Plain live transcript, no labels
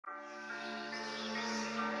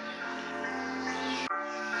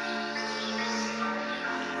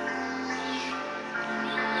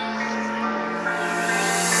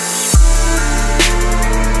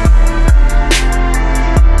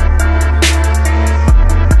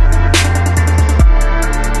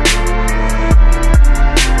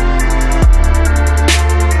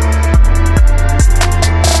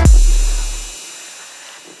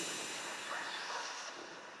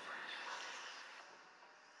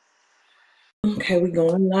Okay, we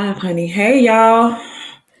going live, honey. Hey, y'all.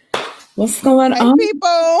 What's going Hey, on?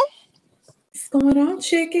 people. What's going on,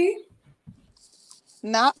 Chicky?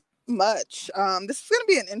 Not much. This is going to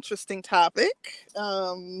be an interesting topic.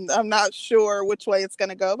 I'm not sure which way it's going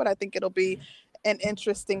to go, but I think it'll be an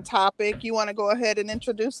interesting topic. You want to go ahead and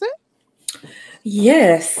introduce it?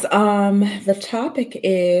 Yes. The topic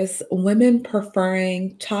is women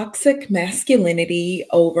preferring toxic masculinity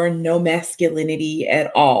over no masculinity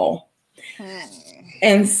at all.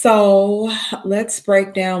 And so let's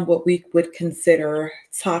break down what we would consider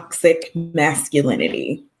toxic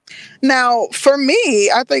masculinity. Now, for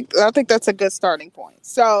me, I think that's a good starting point.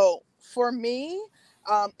 So, for me,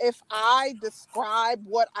 if I describe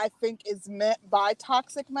what I think is meant by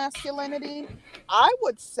toxic masculinity, I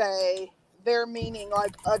would say they're meaning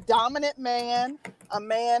like a dominant man, a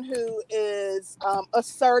man who is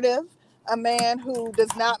assertive, a man who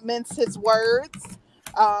does not mince his words,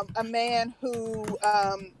 a man who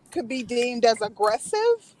could be deemed as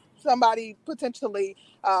aggressive, somebody potentially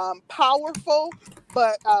powerful,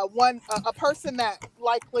 but a person that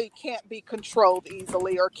likely can't be controlled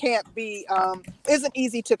easily or can't be isn't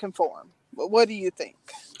easy to conform. What do you think?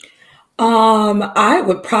 I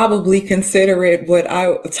would probably consider it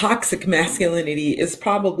toxic masculinity is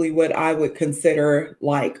probably what I would consider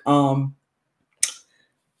like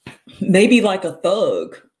maybe like a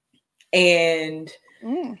thug. And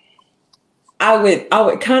I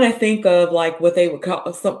would kind of think of like what they would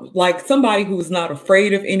call like somebody who's not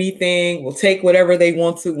afraid of anything, will take whatever they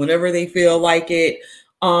want to whenever they feel like it.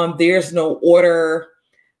 There's no order,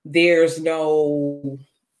 there's no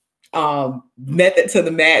method to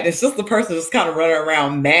the madness. Just the person just kind of running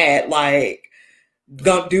around mad, like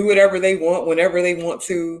gonna do whatever they want whenever they want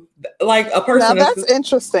to. Like a person. Now that's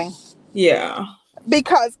interesting. Yeah.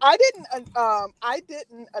 Because I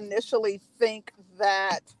didn't initially think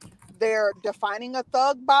that they're defining a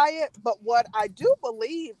thug by it, but what I do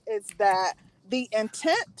believe is that the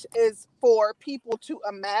intent is for people to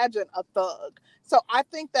imagine a thug. So I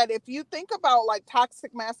think that if you think about like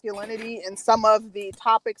toxic masculinity and some of the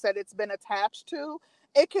topics that it's been attached to,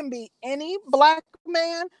 it can be any black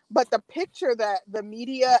man, but the picture that the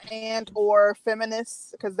media and or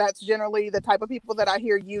feminists, because that's generally the type of people that I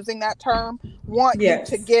hear using that term, want you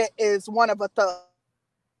to get is one of a thug.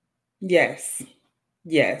 Yes.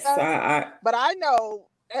 But I know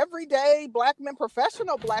everyday black men,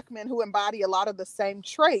 professional black men who embody a lot of the same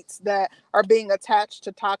traits that are being attached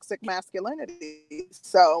to toxic masculinity.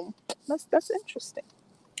 So that's interesting.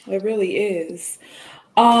 It really is.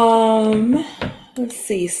 Let's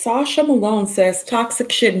see. Sasha Malone says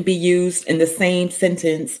toxic shouldn't be used in the same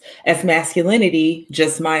sentence as masculinity,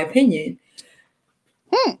 just my opinion.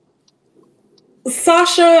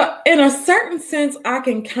 Sasha, in a certain sense, I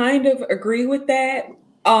can kind of agree with that.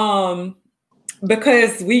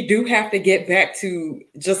 Because we do have to get back to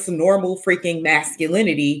just normal freaking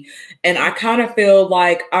masculinity. And I kind of feel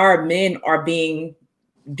like our men are being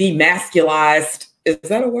demasculized. Is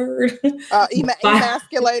that a word?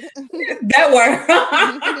 Emasculated. That word.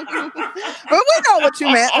 But we know what you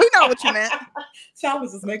meant. Child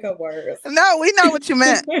was just make up words. No, we know what you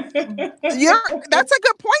meant. That's a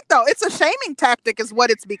good point, though. It's a shaming tactic is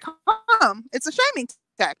what it's become. It's a shaming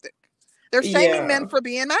tactic. They're shaming men for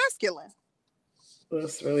being masculine.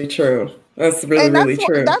 That's really true. That's really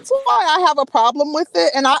true. That's why I have a problem with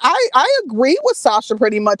it. And I agree with Sasha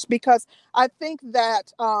pretty much, because I think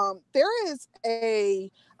that there is a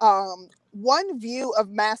one view of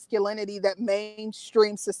masculinity that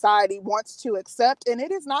mainstream society wants to accept, and it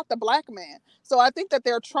is not the black man. So I think that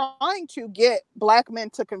they're trying to get black men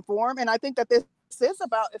to conform. And I think that this is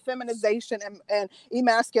about feminization and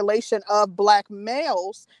emasculation of black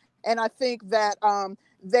males. And I think that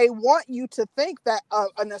they want you to think that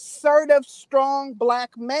an assertive, strong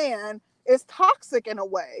black man is toxic in a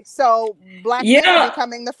way. So black men are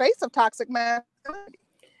becoming the face of toxic masculinity.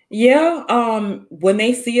 Yeah. When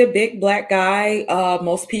they see a big black guy,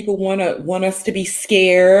 most people want us to be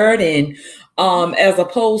scared, and as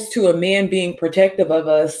opposed to a man being protective of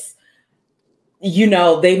us,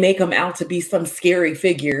 they make him out to be some scary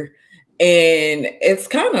figure, and it's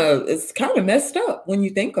kind of messed up when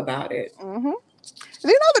you think about it. Mm-hmm.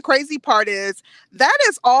 The crazy part is that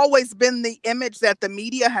has always been the image that the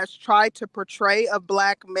media has tried to portray of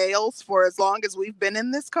black males for as long as we've been in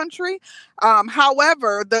this country.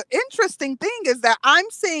 However, the interesting thing is that I'm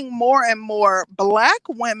seeing more and more black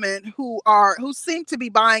women who seem to be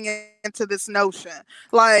buying into this notion.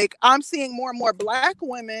 Like, I'm seeing more and more black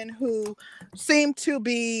women who seem to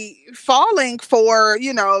be falling for,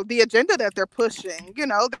 the agenda that they're pushing,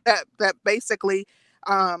 that basically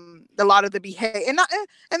a lot of the behavior. And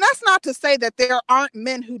that's not to say that there aren't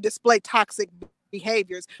men who display toxic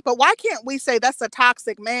behaviors, but why can't we say that's a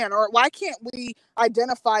toxic man, or why can't we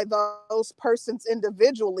identify those persons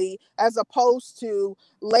individually as opposed to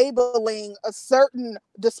labeling a certain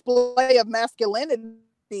display of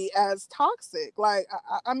masculinity as toxic? Like,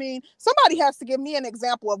 I mean, somebody has to give me an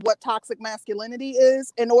example of what toxic masculinity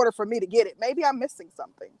is in order for me to get it. Maybe I'm missing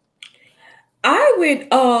something. I would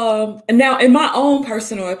now, in my own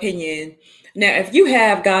personal opinion, now if you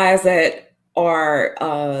have guys that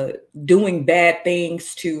are doing bad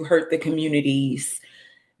things to hurt the communities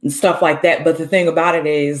and stuff like that, but the thing about it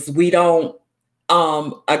is we don't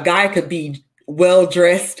a guy could be well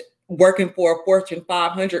dressed working for a Fortune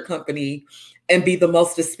 500 company and be the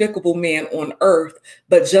most despicable man on earth,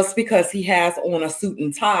 but just because he has on a suit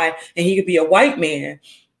and tie, and he could be a white man,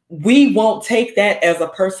 we won't take that as a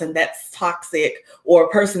person that's toxic or a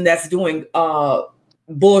person that's doing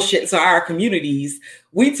bullshit to our communities.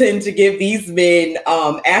 We tend to give these men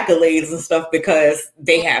accolades and stuff because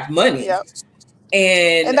they have money. Yep.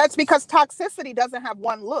 And that's because toxicity doesn't have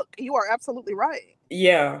one look. You are absolutely right.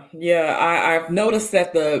 Yeah. I've noticed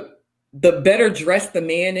that the better dressed the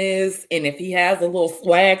man is, and if he has a little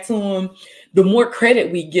swag to him, the more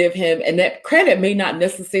credit we give him, and that credit may not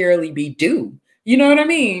necessarily be due. You know what I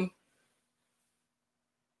mean?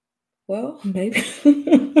 Well, maybe.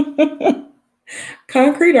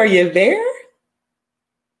 Concrete, are you there?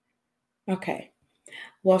 Okay.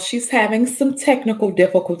 Well, she's having some technical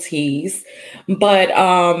difficulties, but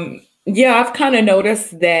yeah, I've kind of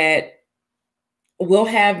noticed that we'll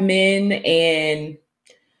have men, and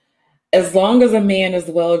as long as a man is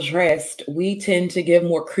well dressed, we tend to give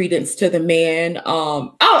more credence to the man.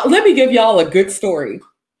 Let me give y'all a good story.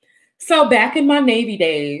 So back in my Navy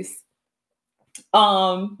days,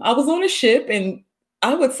 I was on a ship, and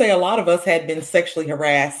I would say a lot of us had been sexually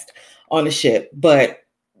harassed on the ship, but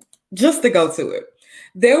just to go to it,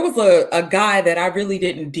 there was a guy that I really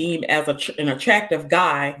didn't deem as an attractive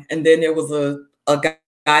guy, and then there was a guy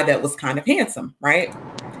that was kind of handsome, right?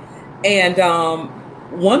 And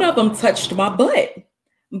one of them touched my butt,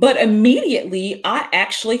 but immediately I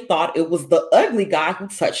actually thought it was the ugly guy who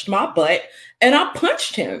touched my butt, and I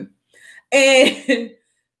punched him. And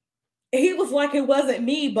he was like, it wasn't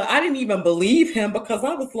me, but I didn't even believe him because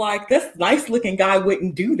I was like, this nice looking guy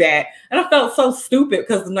wouldn't do that. And I felt so stupid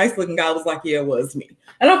because the nice looking guy was like, yeah, it was me.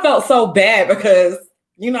 And I felt so bad because,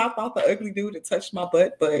 you know, I thought the ugly dude had touched my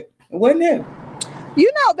butt, but it wasn't him. You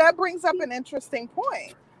know, that brings up an interesting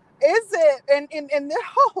point. Is it, and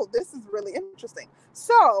oh, this is really interesting.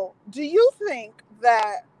 So do you think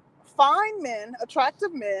that fine men,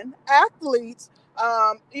 attractive men, athletes,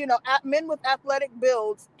 men with athletic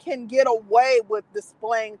builds can get away with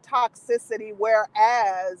displaying toxicity,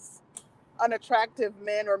 whereas unattractive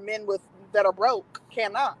men or men that are broke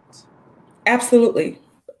cannot? Absolutely.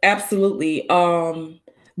 The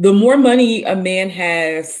more money a man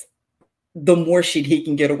has, the more shit he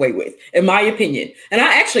can get away with, in my opinion. And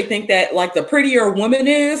I actually think that, like, the prettier a woman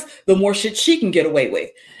is, the more shit she can get away with.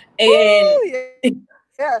 And ooh,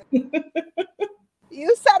 yeah.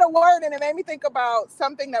 You said a word and it made me think about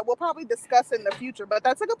something that we'll probably discuss in the future, but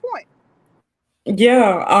that's a good point.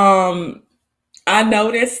 Yeah. I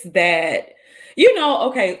noticed that,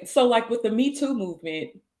 okay, so like with the Me Too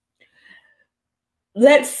movement,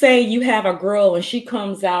 let's say you have a girl and she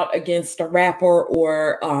comes out against a rapper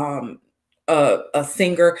or a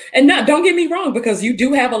singer, and don't get me wrong, because you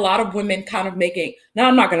do have a lot of women kind of making, now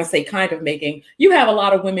I'm not going to say kind of making, you have a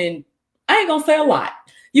lot of women, I ain't going to say a lot,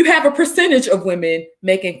 you have a percentage of women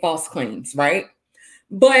making false claims, right?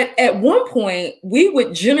 But at one point, we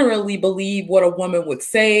would generally believe what a woman would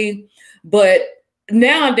say. But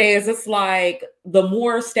nowadays, it's like the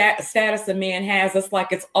more status a man has, it's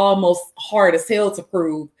like it's almost hard as hell to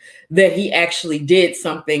prove that he actually did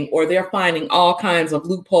something, or they're finding all kinds of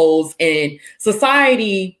loopholes. And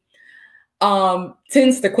society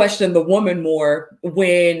tends to question the woman more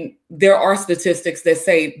when there are statistics that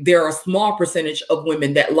say there are a small percentage of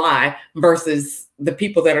women that lie versus the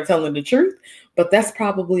people that are telling the truth. But that's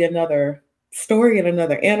probably another story and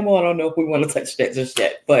another animal. I don't know if we want to touch that just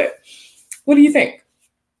yet, but what do you think?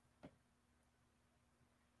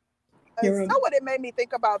 You know what it made me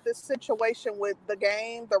think about, this situation with The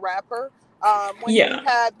Game, the rapper, when he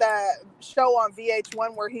had that show on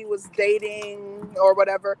VH1 where he was dating or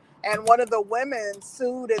whatever, and one of the women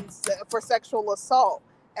sued for sexual assault.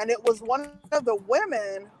 And it was one of the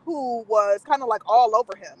women who was kind of like all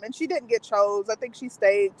over him. And she didn't get chose. I think she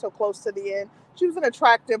stayed till close to the end. She was an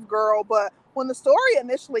attractive girl. But when the story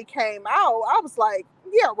initially came out, I was like,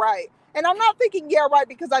 yeah, right. And I'm not thinking, yeah, right,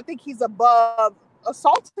 because I think he's above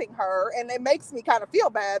assaulting her, and it makes me kind of feel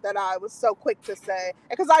bad that I was so quick to say,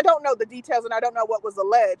 because I don't know the details and I don't know what was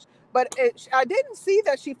alleged, but I didn't see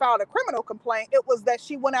that she filed a criminal complaint. It was that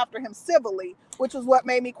she went after him civilly, which is what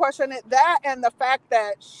made me question it. That and the fact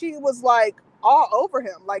that she was like all over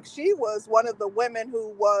him, like she was one of the women who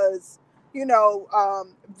was, you know,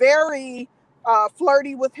 very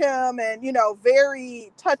flirty with him, and, you know,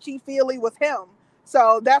 very touchy-feely with him.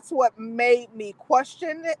 So that's what made me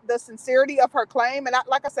question the sincerity of her claim. And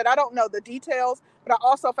like I said, I don't know the details, but I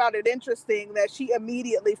also found it interesting that she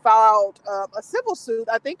immediately filed a civil suit.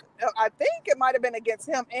 I think it might have been against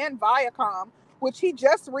him and Viacom, which he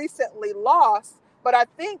just recently lost. But I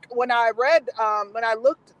think when I read up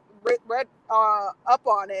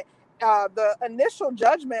on it, the initial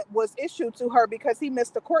judgment was issued to her because he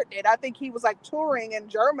missed a court date. I think he was like touring in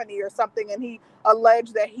Germany or something, and he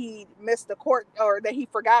alleged that he missed the court, or that he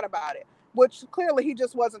forgot about it, which clearly he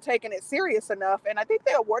just wasn't taking it serious enough. And I think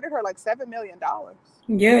they awarded her like $7 million.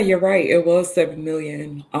 Yeah, you're right. It was 7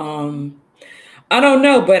 million. I don't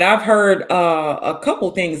know, but I've heard a couple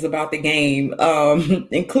things about the game,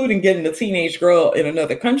 including getting a teenage girl in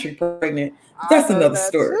another country pregnant. That's another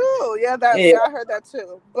story. Too. Yeah, I heard that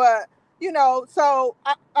too. But, you know, so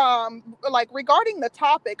like regarding the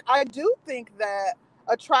topic, I do think that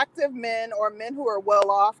attractive men, or men who are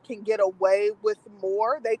well off, can get away with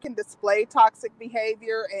more. They can display toxic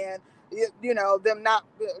behavior, and, you know, them not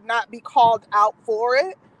be called out for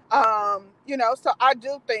it. You know, so I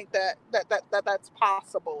do think that's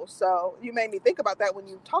possible. So you made me think about that when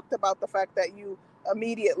you talked about the fact that you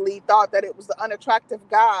immediately thought that it was the unattractive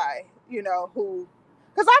guy, you know, who,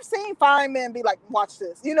 because I've seen fine men be like, watch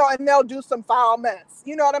this, you know, and they'll do some foul mess.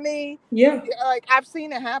 You know what I mean? Yeah. Like, I've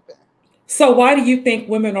seen it happen. So why do you think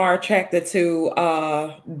women are attracted to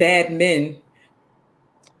bad men?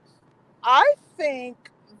 I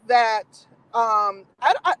think that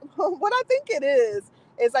what I think it is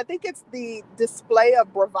I think it's the display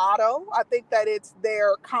of bravado. I think that it's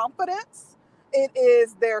their confidence. It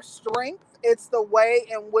is their strength. It's the way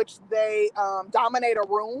in which they dominate a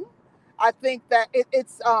room. I think that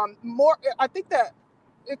it's more, I think that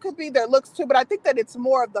it could be their looks too, but I think that it's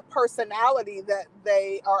more of the personality that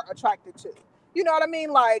they are attracted to. You know what I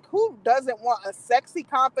mean? Like, who doesn't want a sexy,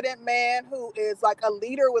 confident man who is like a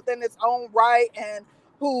leader within his own right, and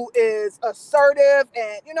who is assertive,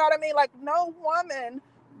 and, you know what I mean? Like, no woman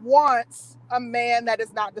wants a man that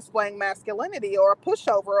is not displaying masculinity, or a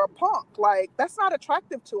pushover, or a punk. Like, that's not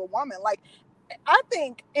attractive to a woman. Like, I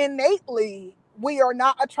think innately we are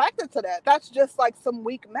not attracted to that. That's just like some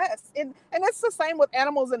weak mess. And it's the same with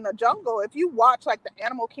animals in the jungle. If you watch like the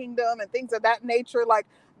animal kingdom and things of that nature, like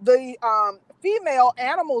the female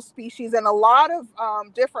animal species and a lot of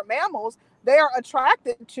different mammals, they are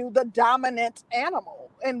attracted to the dominant animal.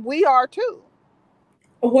 And we are too.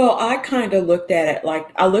 Well, I kind of looked at it like,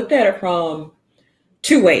 I looked at it from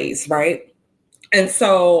two ways, right? And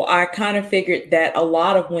so I kind of figured that a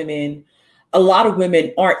lot of women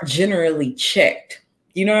aren't generally checked.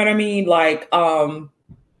 You know what I mean? Like,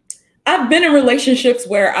 I've been in relationships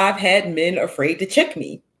where I've had men afraid to check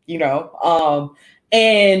me, you know,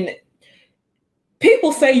 and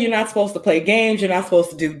people say you're not supposed to play games, you're not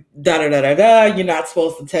supposed to do da da da da da, you're not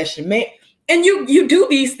supposed to touch your man, and you do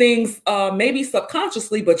these things maybe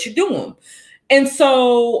subconsciously, but you do them. And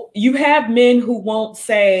so you have men who won't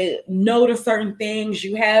say no to certain things.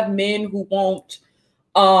 You have men who won't,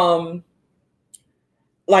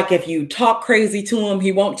 like, if you talk crazy to him,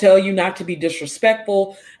 he won't tell you not to be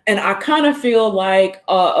disrespectful. And I kind of feel like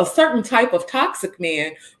a certain type of toxic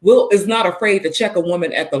man is not afraid to check a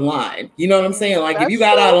woman at the line. You know what I'm saying? Like, if you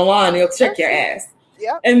got out of line, he'll check your ass.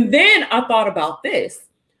 Yeah. And then I thought about this.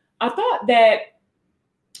 I thought that,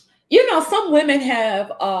 you know, some women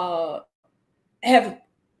have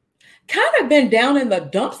kind of been down in the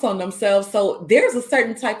dumps on themselves. So there's a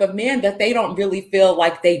certain type of man that they don't really feel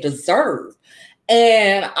like they deserve.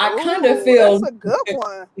 And I kind of feel that's a good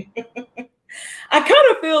one. I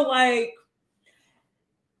kind of feel like,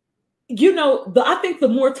 you know, I think the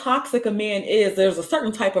more toxic a man is, there's a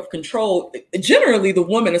certain type of control. Generally, the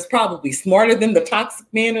woman is probably smarter than the toxic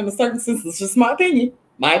man in a certain sense. It's just my opinion.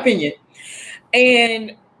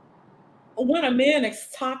 And when a man is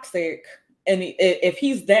toxic, and if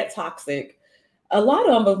he's that toxic, a lot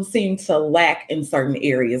of them seem to lack in certain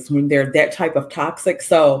areas when they're that type of toxic.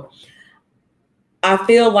 So I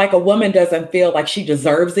feel like a woman doesn't feel like she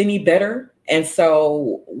deserves any better. And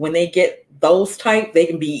so when they get those type, they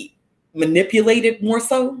can be manipulated more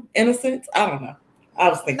so, in a sense. I don't know. I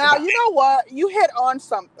was thinking. Now, you know what? You hit on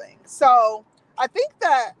something. So I think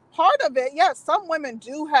that part of it, yes, some women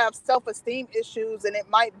do have self-esteem issues, and it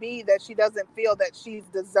might be that she doesn't feel that she's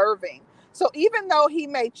deserving. So even though he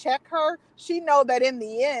may check her, she know that in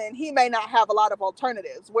the end he may not have a lot of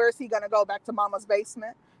alternatives. Where is he going to go? Back to mama's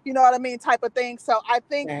basement? You know what I mean? Type of thing. So I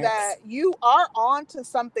think that Facts. you are on to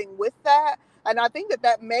something with that. And I think that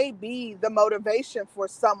that may be the motivation for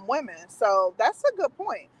some women. So that's a good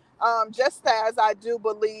point. Just as I do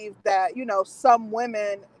believe that, you know, some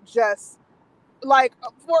women just like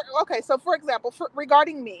so for example,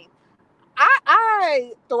 regarding me,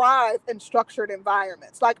 I thrive in structured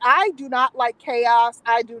environments. Like I do not like chaos.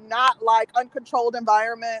 I do not like uncontrolled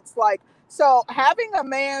environments. Like, so having a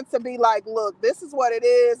man to be like, look, this is what it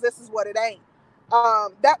is, this is what it ain't.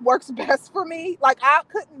 That works best for me. Like I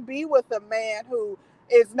couldn't be with a man who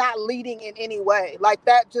is not leading in any way. Like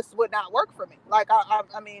that just would not work for me. Like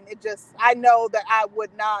I mean, it just, I know that I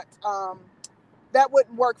would not that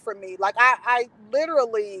wouldn't work for me. Like I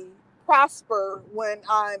literally prosper when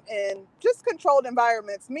I'm in just controlled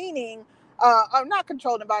environments, meaning not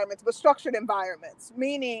controlled environments, but structured environments,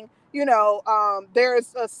 meaning, you know,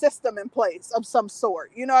 there's a system in place of some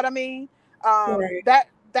sort. You know what I mean? Right.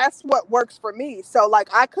 That's what works for me. So like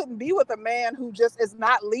I couldn't be with a man who just is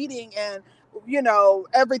not leading, and you know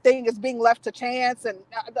everything is being left to chance, and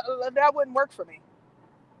that wouldn't work for me.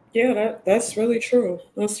 Yeah, that's really true.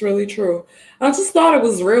 That's really true. I just thought it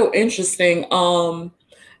was real interesting.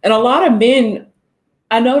 And a lot of men,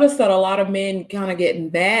 I noticed that a lot of men kind of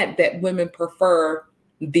get mad that women prefer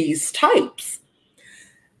these types.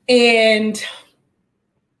 And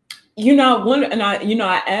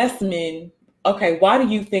I asked men, okay, why do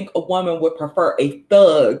you think a woman would prefer a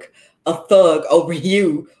thug over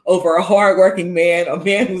you, over a hardworking man, a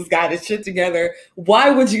man who's got his shit together? Why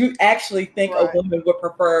would you actually think a Right. woman would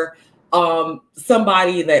prefer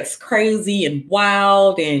somebody that's crazy and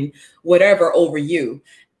wild and whatever over you?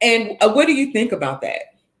 And what do you think about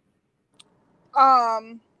that?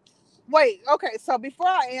 Um, Wait, okay. So before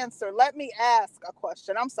I answer, let me ask a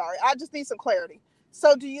question. I'm sorry. I just need some clarity.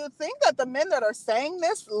 So do you think that the men that are saying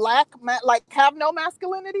this like have no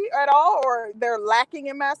masculinity at all, or they're lacking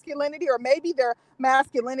in masculinity, or maybe their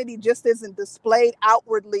masculinity just isn't displayed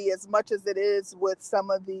outwardly as much as it is with some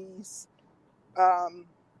of these um,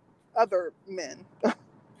 other men?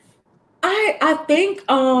 I think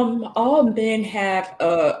all men have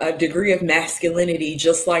a degree of masculinity,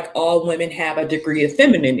 just like all women have a degree of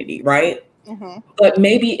femininity, right? Mm-hmm. But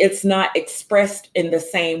maybe it's not expressed in the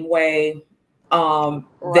same way Right.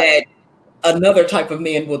 that another type of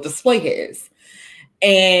man will display his.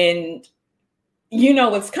 And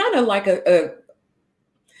it's kind of like like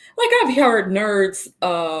I've heard nerds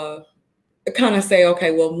kind of say,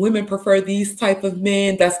 okay, well, women prefer these type of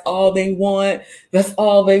men. That's all they want. That's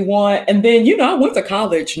all they want. And then, I went to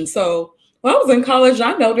college. And so when I was in college,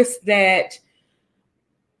 I noticed that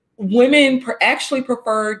women actually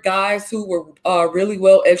preferred guys who were really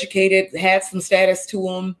well educated, had some status to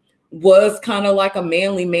them, was kind of like a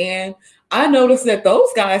manly man. I noticed that those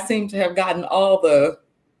guys seem to have gotten all the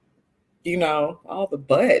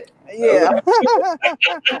butt or Yeah.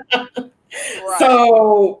 whatever. Right.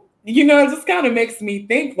 So, it just kind of makes me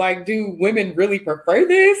think, like, do women really prefer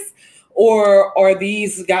this? Or are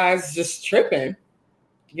these guys just tripping?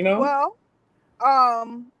 You know? Well,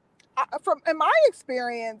 um, from in my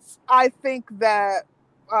experience, I think that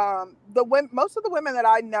the women, most of the women that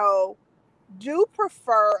I know, do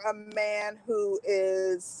prefer a man who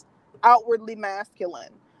is outwardly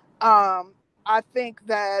masculine. I think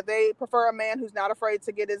that they prefer a man who's not afraid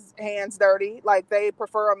to get his hands dirty. Like they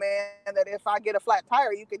prefer a man that if I get a flat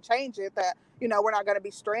tire, you can change it. That we're not going to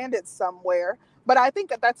be stranded somewhere. But I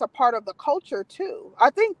think that that's a part of the culture too.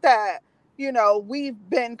 I think that we've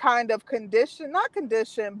been kind of conditioned, not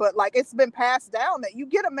conditioned, but like it's been passed down that you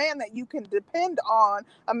get a man that you can depend on,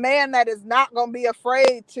 a man that is not going to be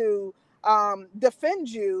afraid to defend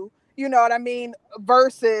you, you know what I mean,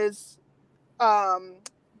 versus um,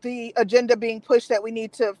 the agenda being pushed that we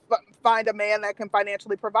need to find a man that can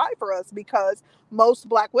financially provide for us, because most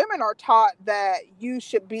Black women are taught that you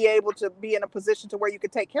should be able to be in a position to where you can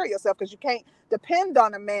take care of yourself because you can't depend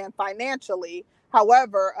on a man financially.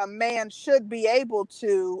 However, a man should be able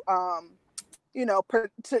to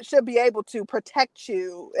should be able to protect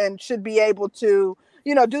you, and should be able to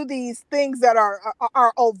do these things that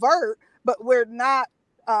are overt, but we're not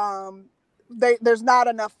there's not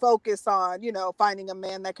enough focus on finding a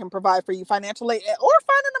man that can provide for you financially, or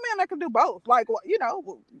finding a man that can do both. Like,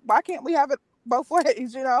 why can't we have it both ways?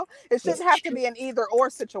 It shouldn't That's have to true. be an either or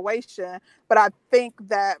situation. But I think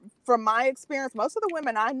that from my experience, most of the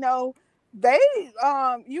women I know, they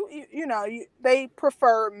they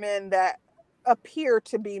prefer men that appear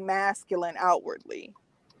to be masculine outwardly.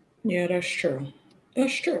 Yeah, that's true.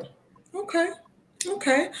 That's true. Okay.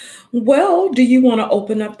 Okay. Well, do you want to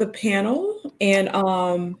open up the panel and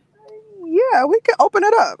Yeah, we can open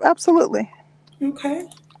it up. Absolutely. okay.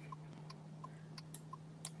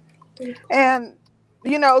 And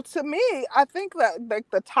to me, I think that like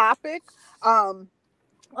the topic, a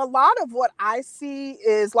lot of what I see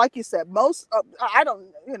is, like you said, most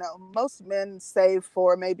men, save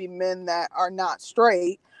for maybe men that are not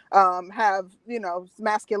straight, have,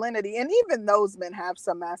 masculinity, and even those men have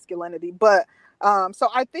some masculinity. But so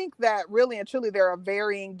I think that really and truly there are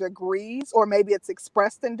varying degrees, or maybe it's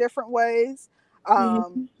expressed in different ways.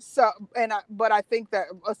 Mhm. But I think that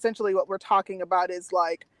essentially what we're talking about is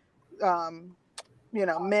like,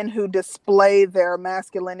 men who display their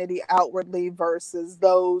masculinity outwardly versus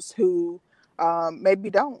those who maybe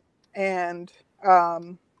don't. And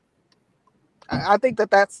I think that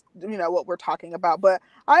that's, what we're talking about. But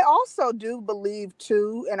I also do believe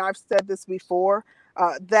too, and I've said this before,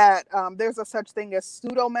 that there's a such thing as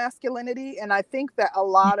pseudo masculinity. And I think that a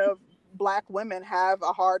lot of Black women have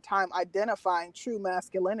a hard time identifying true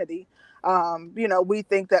masculinity. We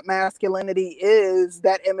think that masculinity is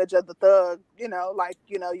that image of the thug, you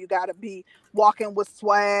got to be walking with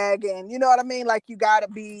swag, and you know what I mean? Like you got to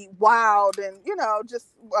be wild and, just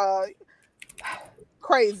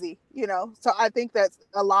crazy, So I think that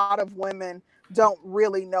a lot of women don't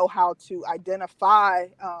really know how to identify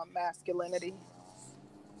masculinity.